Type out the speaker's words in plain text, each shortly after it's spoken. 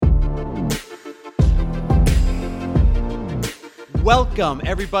Welcome,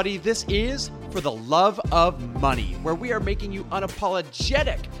 everybody. This is For the Love of Money, where we are making you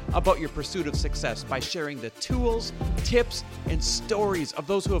unapologetic about your pursuit of success by sharing the tools, tips, and stories of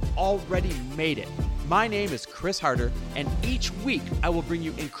those who have already made it. My name is Chris Harder, and each week I will bring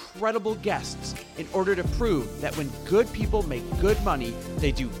you incredible guests in order to prove that when good people make good money,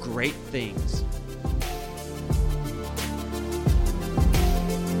 they do great things.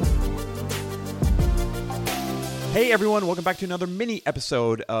 Hey everyone, welcome back to another mini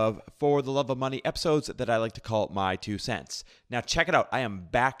episode of For the Love of Money, episodes that I like to call My 2 Cents. Now check it out, I am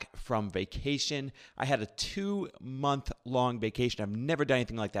back from vacation. I had a 2-month-long vacation. I've never done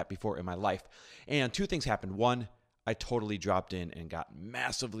anything like that before in my life. And two things happened. One, I totally dropped in and got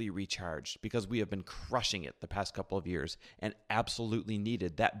massively recharged because we have been crushing it the past couple of years and absolutely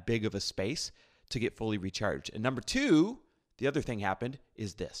needed that big of a space to get fully recharged. And number two, the other thing happened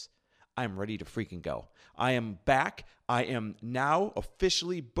is this. I'm ready to freaking go. I am back. I am now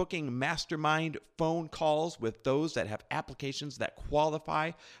officially booking mastermind phone calls with those that have applications that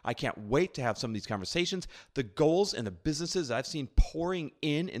qualify. I can't wait to have some of these conversations. The goals and the businesses that I've seen pouring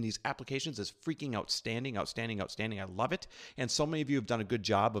in these applications is freaking outstanding. I love it. And so many of you have done a good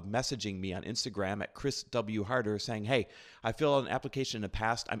job of messaging me on Instagram at Chris W. Harder saying, hey, I filled out an application in the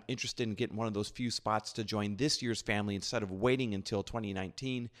past. I'm interested in getting one of those few spots to join this year's family instead of waiting until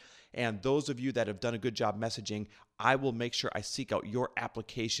 2019. And those of you that have done a good job messaging, I will make sure I seek out your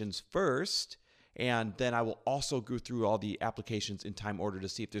applications first, and then I will also go through all the applications in time order to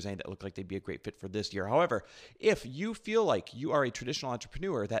see if there's any that look like they'd be a great fit for this year. However, if you feel like you are a traditional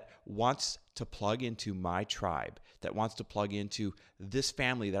entrepreneur that wants to plug into my tribe, that wants to plug into this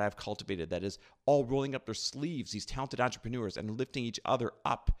family that I've cultivated, that is all rolling up their sleeves, these talented entrepreneurs, and lifting each other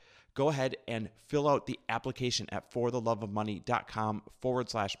up, go ahead and fill out the application at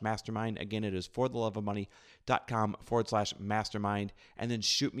fortheloveofmoney.com/mastermind. Again, it is fortheloveofmoney.com/mastermind. And then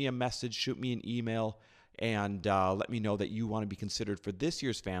shoot me a message, shoot me an email, and let me know that you want to be considered for this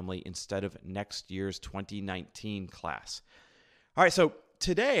year's family instead of next year's 2019 class. All right, so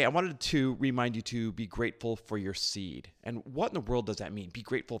today I wanted to remind you to be grateful for your seed. And what in the world does that mean? Be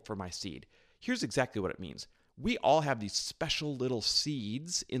grateful for my seed. Here's exactly what it means. We all have these special little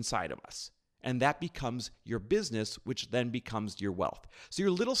seeds inside of us, and that becomes your business, which then becomes your wealth. So your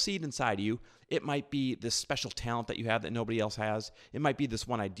little seed inside of you, it might be this special talent that you have that nobody else has. It might be this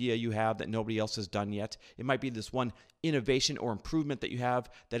one idea you have that nobody else has done yet. It might be this one innovation or improvement that you have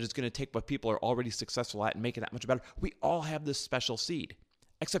that is going to take what people are already successful at and make it that much better. We all have this special seed.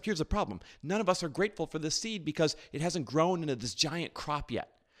 Except here's the problem. None of us are grateful for this seed because it hasn't grown into this giant crop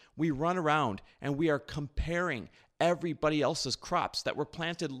yet. We run around and we are comparing everybody else's crops that were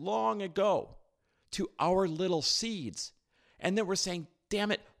planted long ago to our little seeds. And then we're saying,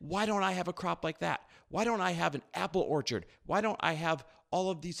 damn it, why don't I have a crop like that? Why don't I have an apple orchard? Why don't I have all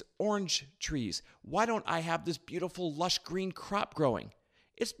of these orange trees? Why don't I have this beautiful lush green crop growing?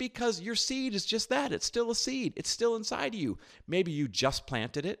 It's because your seed is just that. It's still a seed. It's still inside you. Maybe you just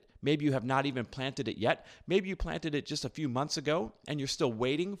planted it. Maybe you have not even planted it yet. Maybe you planted it just a few months ago and you're still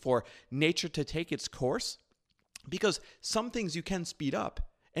waiting for nature to take its course. Because some things you can speed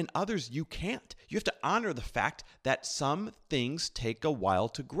up and others you can't. You have to honor the fact that some things take a while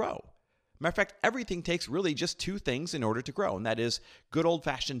to grow. Matter of fact, everything takes really just two things in order to grow, and that is good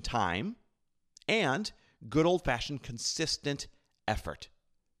old-fashioned time and good old-fashioned consistent effort.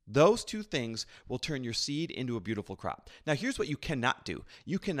 Those two things will turn your seed into a beautiful crop. Now, here's what you cannot do.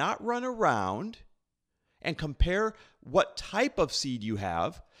 You cannot run around and compare what type of seed you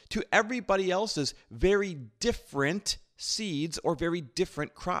have to everybody else's very different seeds or very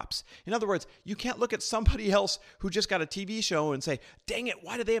different crops. In other words, you can't look at somebody else who just got a TV show and say, dang it,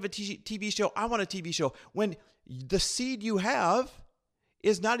 why do they have a TV show? I want a TV show. When the seed you have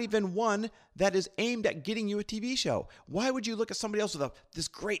is not even one that is aimed at getting you a TV show. Why would you look at somebody else with this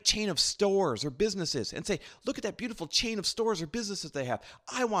great chain of stores or businesses and say, look at that beautiful chain of stores or businesses they have.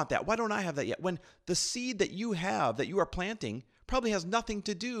 I want that. Why don't I have that yet? When the seed that you have, that you are planting, probably has nothing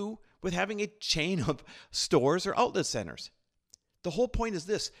to do with having a chain of stores or outlet centers. The whole point is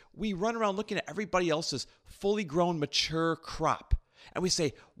this. We run around looking at everybody else's fully grown, mature crop. And we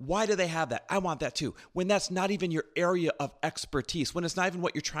say, why do they have that? I want that too. When that's not even your area of expertise, when it's not even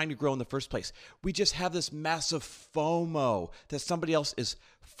what you're trying to grow in the first place. We just have this massive FOMO that somebody else is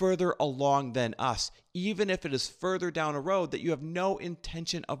further along than us, even if it is further down a road that you have no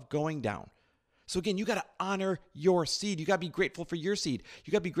intention of going down. So again, you got to honor your seed. You got to be grateful for your seed.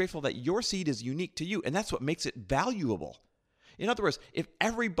 You got to be grateful that your seed is unique to you, and that's what makes it valuable. In other words, if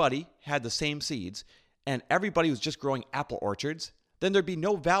everybody had the same seeds and everybody was just growing apple orchards, then there'd be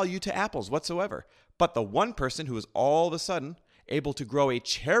no value to apples whatsoever. But the one person who is all of a sudden able to grow a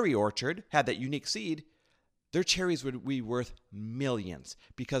cherry orchard, had that unique seed, their cherries would be worth millions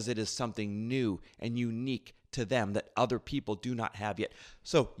because it is something new and unique to them that other people do not have yet.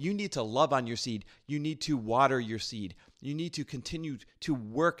 So you need to love on your seed. You need to water your seed. You need to continue to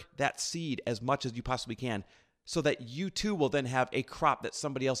work that seed as much as you possibly can so that you too will then have a crop that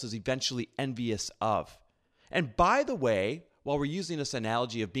somebody else is eventually envious of. And by the way, while we're using this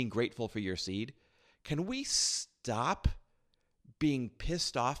analogy of being grateful for your seed, can we stop being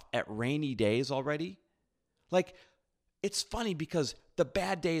pissed off at rainy days already? Like, it's funny because the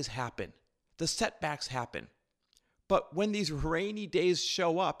bad days happen, the setbacks happen. But when these rainy days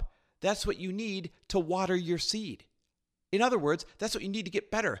show up, that's what you need to water your seed. In other words, that's what you need to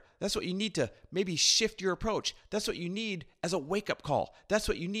get better. That's what you need to maybe shift your approach. That's what you need as a wake-up call. That's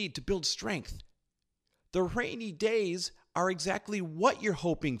what you need to build strength. The rainy days are exactly what you're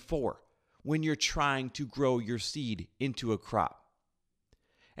hoping for when you're trying to grow your seed into a crop.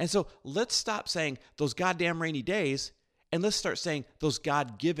 And so let's stop saying those goddamn rainy days and let's start saying those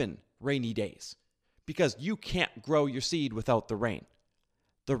God-given rainy days, because you can't grow your seed without the rain.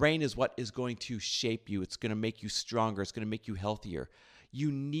 The rain is what is going to shape you. It's going to make you stronger. It's going to make you healthier.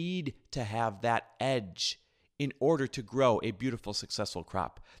 You need to have that edge in order to grow a beautiful, successful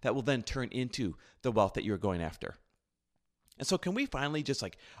crop that will then turn into the wealth that you're going after. And so can we finally just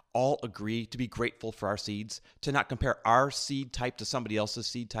all agree to be grateful for our seeds, to not compare our seed type to somebody else's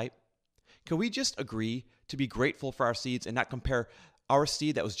seed type? Can we just agree to be grateful for our seeds and not compare our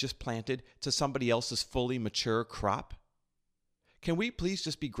seed that was just planted to somebody else's fully mature crop? Can we please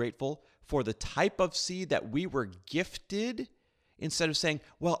just be grateful for the type of seed that we were gifted instead of saying,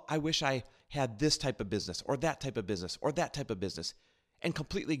 well, I wish I had this type of business or that type of business or that type of business, and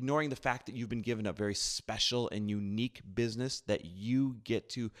completely ignoring the fact that you've been given a very special and unique business that you get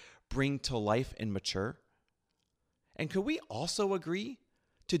to bring to life and mature? And could we also agree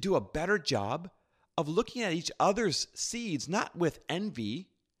to do a better job of looking at each other's seeds, not with envy,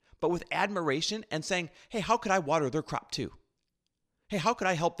 but with admiration and saying, hey, how could I water their crop too? Hey, how could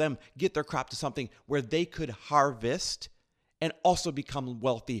I help them get their crop to something where they could harvest and also become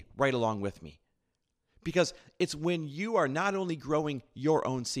wealthy right along with me? Because it's when you are not only growing your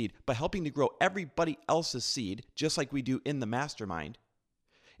own seed, but helping to grow everybody else's seed, just like we do in the mastermind.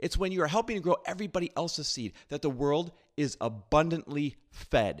 It's when you are helping to grow everybody else's seed that the world is abundantly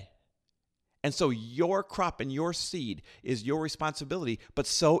fed. And so your crop and your seed is your responsibility, but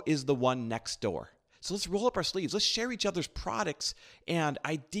so is the one next door. So let's roll up our sleeves. Let's share each other's products and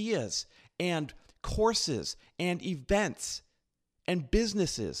ideas and courses and events and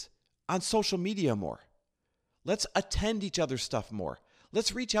businesses on social media more. Let's attend each other's stuff more.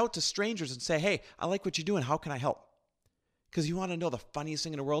 Let's reach out to strangers and say, hey, I like what you're doing. How can I help? Because you want to know the funniest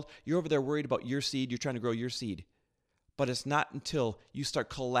thing in the world? You're over there worried about your seed. You're trying to grow your seed. But it's not until you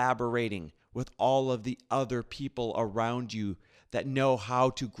start collaborating with all of the other people around you that know how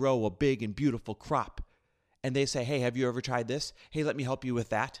to grow a big and beautiful crop. And they say, hey, have you ever tried this? Hey, let me help you with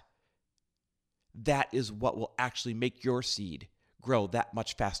that. That is what will actually make your seed grow that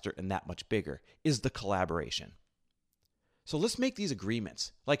much faster and that much bigger, is the collaboration. So let's make these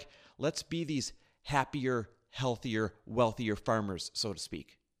agreements. Let's be these happier, healthier, wealthier farmers, so to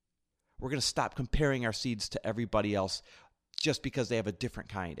speak. We're going to stop comparing our seeds to everybody else just because they have a different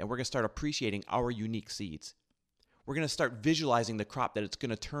kind. And we're going to start appreciating our unique seeds. We're going to start visualizing the crop that it's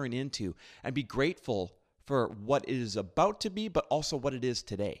going to turn into and be grateful for what it is about to be, but also what it is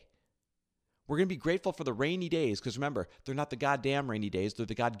today. We're going to be grateful for the rainy days, because remember, they're not the goddamn rainy days, they're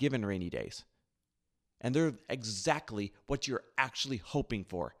the God-given rainy days. And they're exactly what you're actually hoping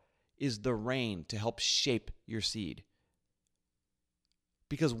for, is the rain to help shape your seed.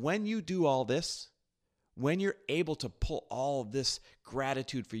 Because when you do all this, when you're able to pull all this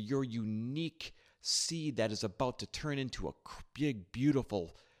gratitude for your unique seed that is about to turn into a big,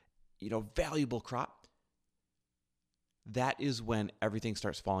 beautiful, valuable crop, that is when everything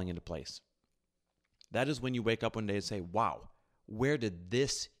starts falling into place. That is when you wake up one day and say, wow, where did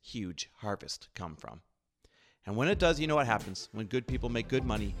this huge harvest come from? And when it does, you know what happens. When good people make good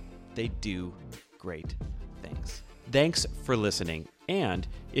money, they do great things. Thanks for listening. And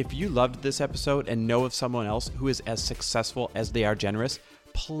if you loved this episode and know of someone else who is as successful as they are generous,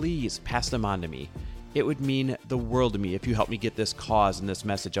 please pass them on to me. It would mean the world to me if you help me get this cause and this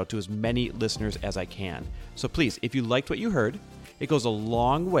message out to as many listeners as I can. So please, if you liked what you heard, it goes a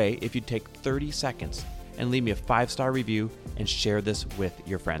long way if you take 30 seconds and leave me a 5-star review and share this with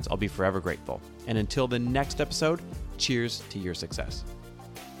your friends. I'll be forever grateful. And until the next episode, cheers to your success.